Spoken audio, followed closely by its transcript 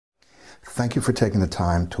Thank you for taking the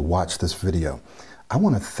time to watch this video. I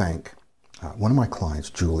want to thank one of my clients,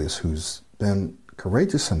 Julius, who's been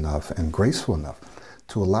courageous enough and graceful enough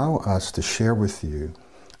to allow us to share with you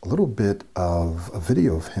a little bit of a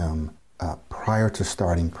video of him prior to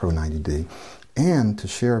starting Pro 90D, and to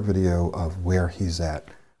share a video of where he's at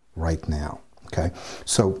right now. Okay,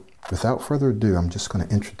 so without further ado, I'm just going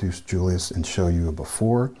to introduce Julius and show you a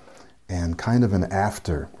before and kind of an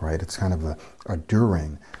after, right? It's kind of a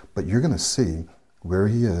during, but you're going to see where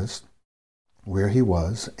he is, where he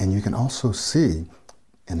was, and you can also see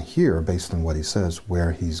and hear, based on what he says,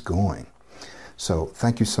 where he's going. So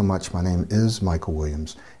thank you so much. My name is Michael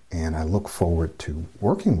Williams, and I look forward to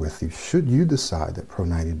working with you should you decide that Pro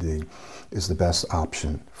 90D is the best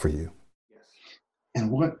option for you. Yes.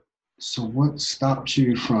 And what stopped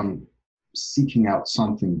you from seeking out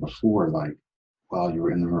something before, like while you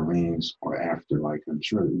were in the Marines or after? Like, I'm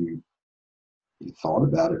sure that you thought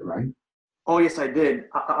about it, right? Oh, yes, I did.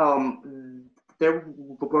 There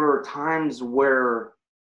were times where,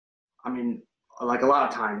 like a lot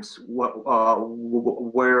of times,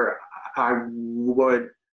 where I would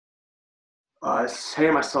say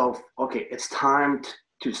to myself, okay, it's time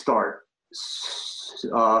to start. It's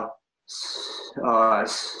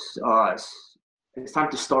time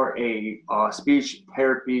to start a speech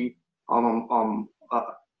therapy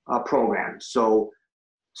program. So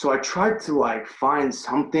I tried to like find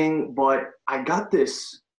something, but I got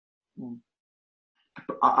this.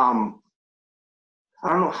 I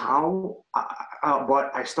don't know how, but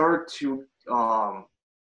I started to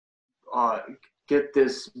get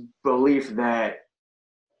this belief that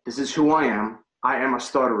this is who I am. I am a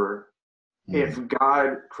stutterer. If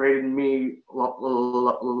God created me,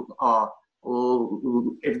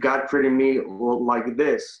 if God created me like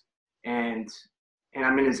this, and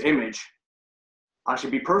I'm in His image, I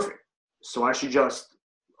should be perfect. So I should just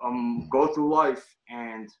go through life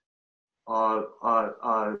and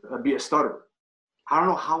be a stutterer. I don't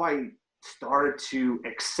know how I started to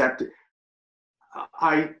accept it.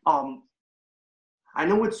 I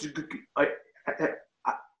know it's good.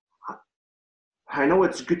 I know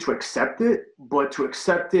it's good to accept it, but to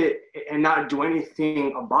accept it and not do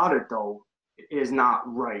anything about it though is not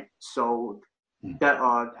right. So that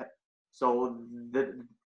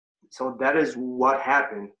that is what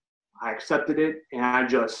happened. I accepted it, and I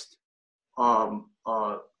just and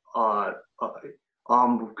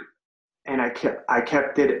I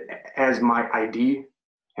kept it as my ID,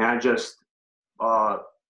 and I just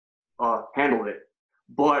handled it.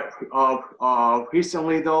 But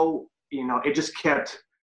recently, though, it just kept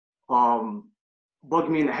bugging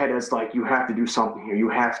me in the head as like, you have to do something here. You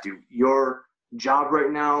have to. Your job right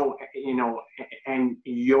now, and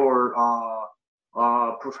your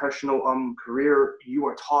professional career, you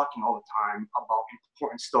are talking all the time about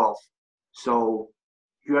important stuff. So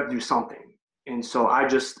you have to do something. And so I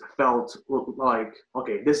just felt like,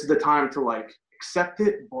 okay, this is the time to like accept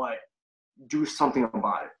it, but do something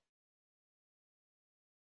about it.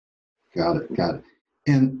 Got it.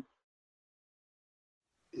 And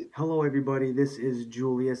hello everybody, this is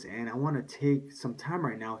Julius, and I want to take some time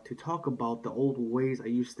right now to talk about the old ways I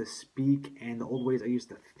used to speak and the old ways I used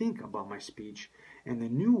to think about my speech, and the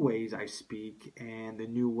new ways I speak and the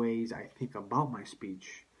new ways I think about my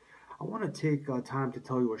speech. I want to take time to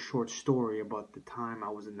tell you a short story about the time I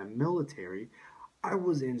was in the military. I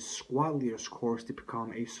was in squad leaders course to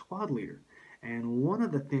become a squad leader. And one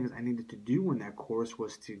of the things I needed to do in that course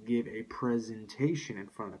was to give a presentation in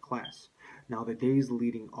front of the class. Now, the days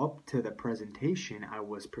leading up to the presentation, I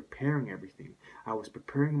was preparing everything. I was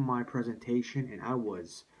preparing my presentation, and I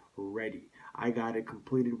was ready. I got it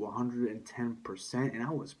completed 110%, and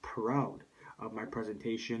I was proud of my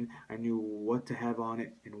presentation. I knew what to have on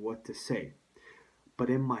it and what to say.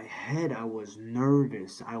 But in my head, I was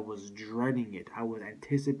nervous. I was dreading it. I was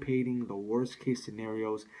anticipating the worst case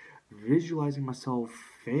scenarios, visualizing myself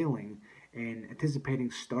failing, and anticipating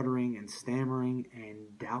stuttering and stammering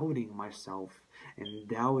and doubting myself and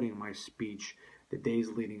doubting my speech the days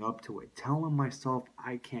leading up to it. Telling myself,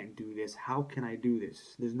 I can't do this. How can I do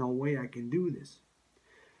this? There's no way I can do this.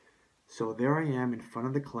 So there I am in front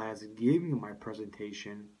of the class giving my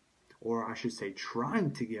presentation, or I should say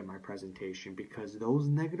trying to give my presentation, because those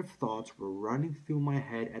negative thoughts were running through my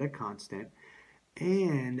head at a constant,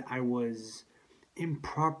 and I was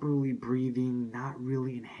improperly breathing, not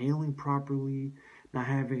really inhaling properly, not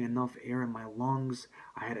having enough air in my lungs.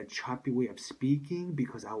 I had a choppy way of speaking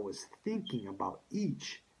because I was thinking about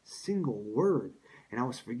each single word, and I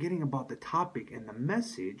was forgetting about the topic and the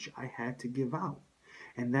message I had to give out.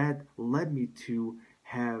 And that led me to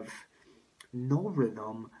have no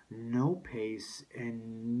rhythm, no pace,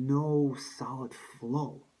 and no solid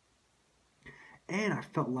flow. And I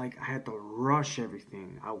felt like I had to rush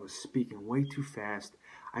everything. I was speaking way too fast.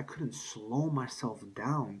 I couldn't slow myself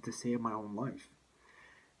down to save my own life.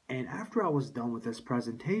 And after I was done with this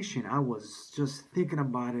presentation, I was just thinking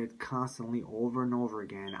about it constantly over and over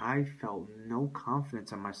again. I felt no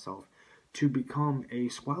confidence in myself to become a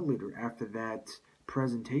squad leader after that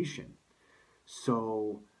presentation.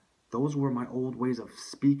 So those were my old ways of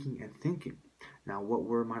speaking and thinking. Now, what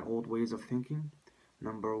were my old ways of thinking?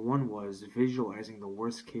 Number one was visualizing the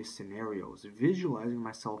worst case scenarios, visualizing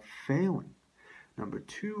myself failing. Number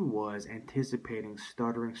two was anticipating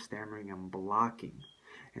stuttering, stammering, and blocking.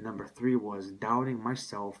 And number three was doubting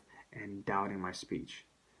myself and doubting my speech.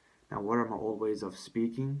 Now, what are my old ways of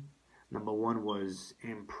speaking? Number one was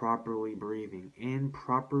improperly breathing,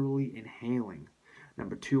 improperly inhaling.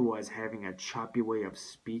 Number two was having a choppy way of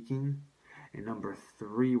speaking. And number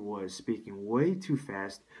three was speaking way too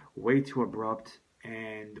fast, way too abrupt,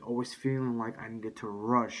 and always feeling like I needed to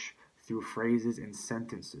rush through phrases and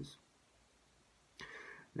sentences.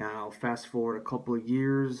 Now, fast forward a couple of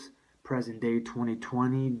years, present day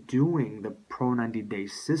 2020, doing the Pro 90 Day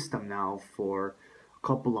system now for a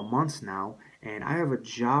couple of months now, and I have a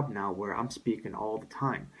job now where I'm speaking all the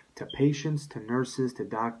time to patients, to nurses, to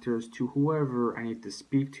doctors, to whoever I need to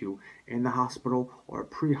speak to in the hospital or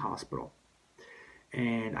pre-hospital.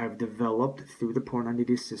 And I've developed, through the Pro 90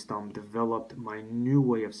 Day system, developed my new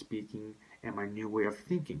way of speaking and my new way of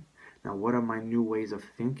thinking. Now, what are my new ways of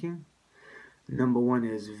thinking? Number one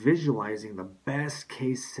is visualizing the best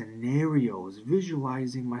case scenarios,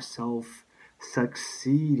 visualizing myself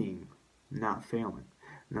succeeding, not failing.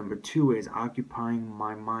 Number two is occupying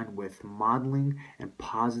my mind with modeling and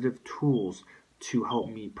positive tools to help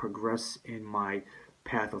me progress in my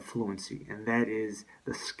path of fluency, and that is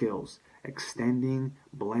the skills: extending,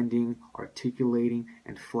 blending, articulating,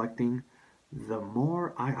 inflecting. The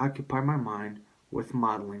more I occupy my mind with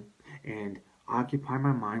modeling and occupy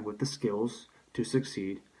my mind with the skills to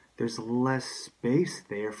succeed, there's less space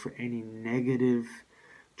there for any negative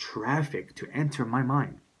traffic to enter my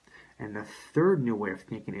mind. And the third new way of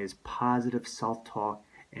thinking is positive self-talk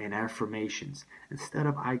and affirmations. Instead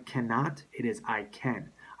of I cannot, it is I can.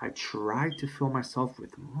 I try to fill myself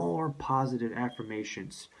with more positive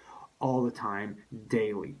affirmations all the time,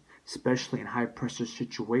 daily, especially in high pressure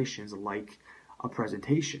situations like a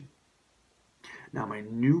presentation. Now, my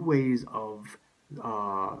new ways of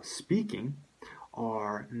speaking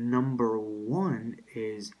are: number one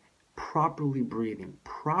is properly breathing,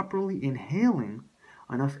 properly inhaling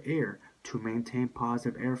enough air to maintain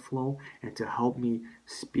positive airflow and to help me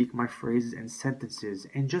speak my phrases and sentences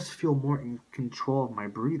and just feel more in control of my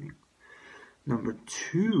breathing. Number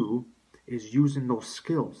two is using those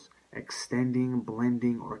skills, extending,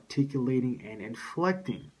 blending, articulating, and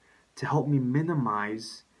inflecting, to help me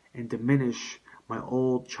minimize and diminish my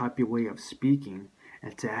old choppy way of speaking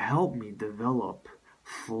and to help me develop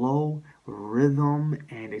flow, rhythm,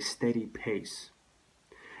 and a steady pace.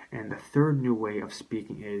 And the third new way of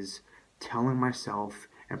speaking is telling myself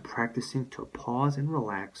and practicing to pause and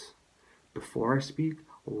relax before I speak,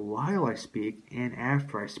 while I speak, and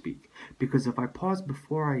after I speak. Because if I pause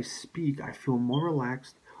before I speak, I feel more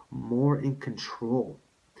relaxed, more in control.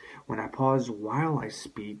 When I pause while I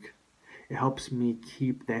speak, it helps me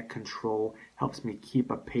keep that control, helps me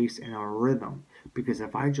keep a pace and a rhythm. Because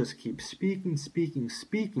if I just keep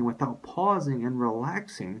speaking without pausing and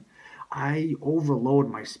relaxing, I overload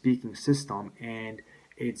my speaking system, and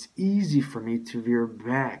it's easy for me to veer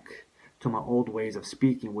back to my old ways of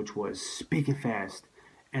speaking, which was speaking fast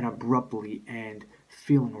and abruptly and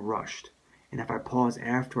feeling rushed. And if I pause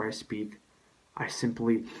after I speak, I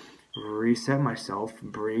simply reset myself,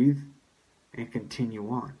 breathe, and continue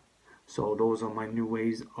on. So those are my new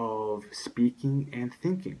ways of speaking and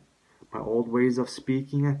thinking. My old ways of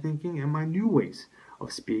speaking and thinking, and my new ways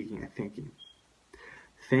of speaking and thinking.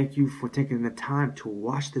 Thank you for taking the time to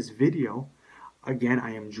watch this video. Again,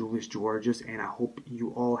 I am Julius Georges, and I hope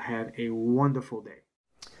you all have a wonderful day.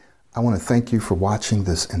 I want to thank you for watching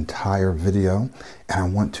this entire video, and I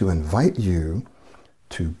want to invite you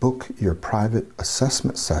to book your private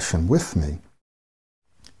assessment session with me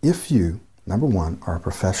if you, number one, are a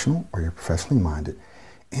professional or you're professionally minded,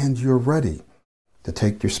 and you're ready to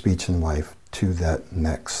take your speech and life to that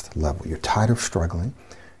next level. You're tired of struggling.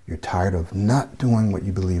 You're tired of not doing what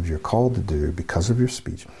you believe you're called to do because of your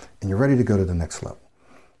speech, and you're ready to go to the next level.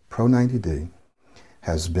 Pro 90D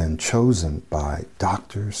has been chosen by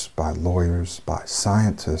doctors, by lawyers, by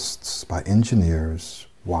scientists, by engineers.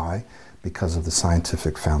 Why? because of the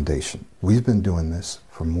scientific foundation. We've been doing this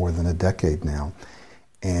for more than a decade now,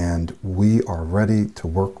 and we are ready to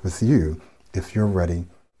work with you if you're ready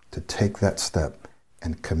to take that step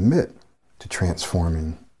and commit to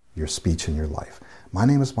transforming your speech and your life. My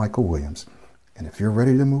name is Michael Williams, and if you're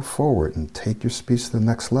ready to move forward and take your speech to the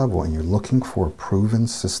next level and you're looking for a proven,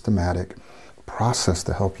 systematic process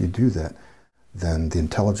to help you do that, then the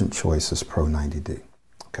intelligent choice is Pro90D.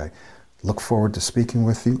 Okay? Look forward to speaking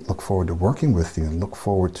with you, look forward to working with you, and look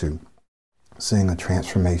forward to seeing a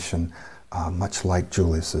transformation much like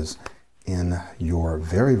Julius's in your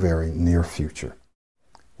very, very near future.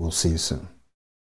 We'll see you soon.